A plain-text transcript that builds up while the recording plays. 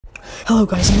Hello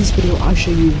guys, in this video I'll show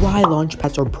you why launch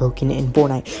pads are broken in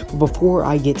Fortnite. But before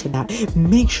I get to that,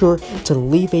 make sure to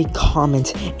leave a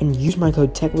comment and use my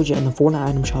code TechWidget in the Fortnite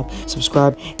item shop.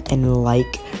 Subscribe and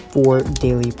like for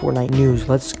daily Fortnite news.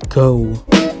 Let's go.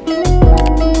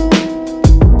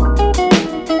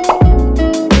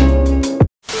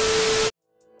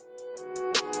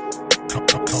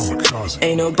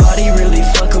 Ain't nobody really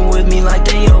fucking with me like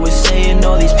they always saying.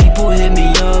 All these people hit me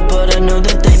up, but I know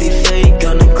that they be fake.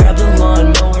 Gonna grab the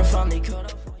lawnmower, finally cut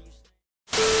off.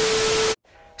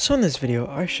 So in this video,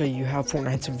 I'll show you how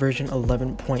Fortnite's version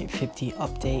 11.50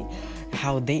 update,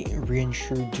 how they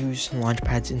reintroduced launch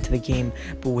pads into the game,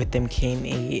 but with them came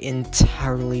a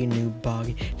entirely new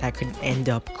bug that could end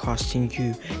up costing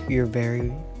you your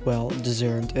very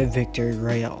well-deserved victory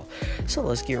royale. So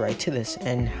let's get right to this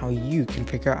and how you can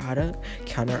figure out how to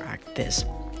counteract this.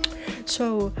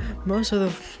 So most of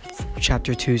the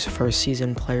Chapter 2's first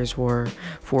season, players were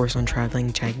forced on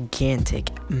traveling gigantic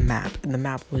map. The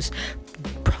map was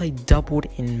probably doubled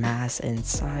in mass and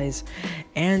size,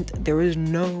 and there was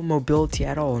no mobility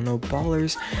at all. No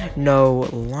ballers, no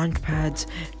launch pads,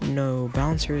 no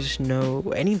bouncers, no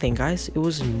anything, guys. It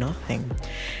was nothing.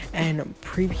 And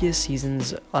previous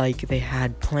seasons, like, they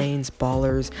had planes,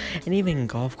 ballers, and even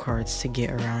golf carts to get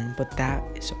around, but that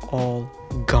is all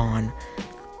gone.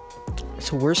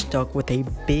 So we're stuck with a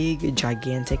big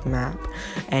gigantic map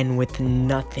and with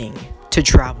nothing to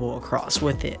travel across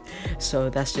with it.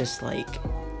 So that's just like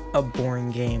a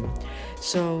boring game.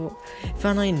 So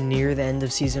finally, near the end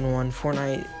of season 1,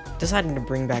 Fortnite decided to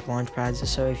bring back launch pads.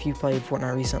 So if you played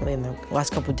Fortnite recently in the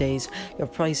last couple days,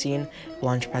 you've probably seen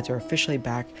launch pads are officially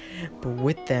back. But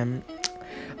with them,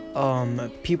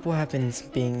 people have been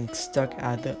being stuck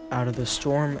out of the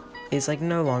storm. It's like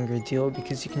no longer a deal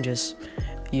because you can just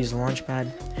use a launch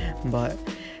pad. But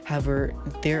however,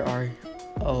 there are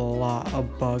a lot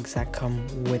of bugs that come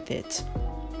with it.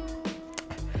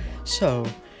 So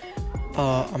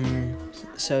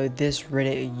so this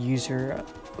Reddit user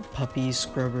Puppy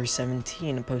Scrubber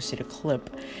 17 posted a clip,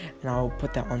 and I'll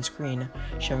put that on screen,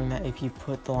 showing that if you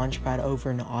put the launch pad over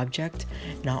an object,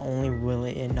 not only will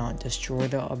it not destroy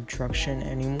the obstruction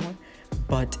anymore,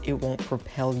 but it won't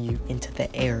propel you into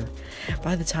the air.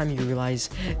 By the time you realize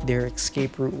their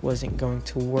escape route wasn't going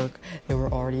to work, they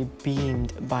were already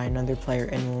beamed by another player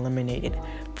and eliminated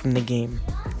from the game.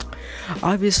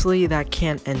 Obviously, that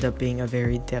can't end up being a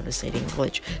very devastating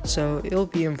glitch, so it'll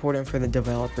be important for the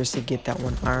developers to get that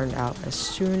one ironed out as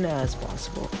soon as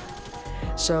possible.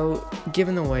 So,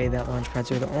 given the way that launch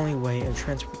pads are the only way of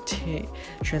transporting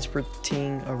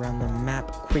around the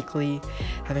map quickly,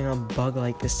 having a bug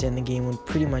like this in the game would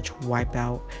pretty much wipe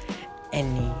out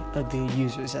any of the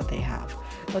users that they have.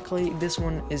 Luckily, this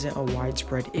one isn't a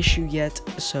widespread issue yet,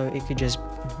 so it could just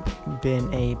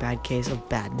been a bad case of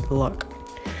bad luck.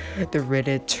 The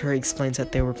Redditor explains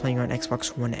that they were playing on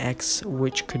Xbox One X,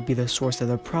 which could be the source of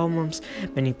the problems.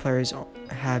 Many players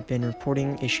have been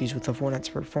reporting issues with the Fortnite's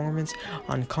performance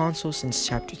on console since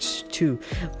Chapter 2,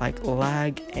 like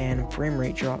lag and frame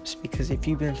rate drops, because if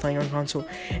you've been playing on console,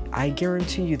 I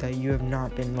guarantee you that you have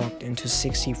not been locked into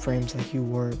 60 frames like you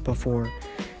were before.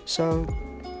 So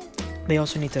they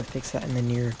also need to fix that in the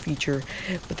near future.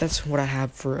 But that's what I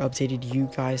have for updated you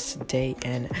guys today,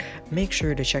 and make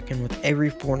sure to check in with every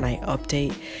Fortnite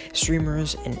update,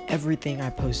 streamers, and everything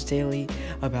I post daily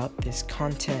about this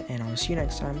content, and I'll see you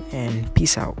next time, and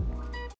peace out.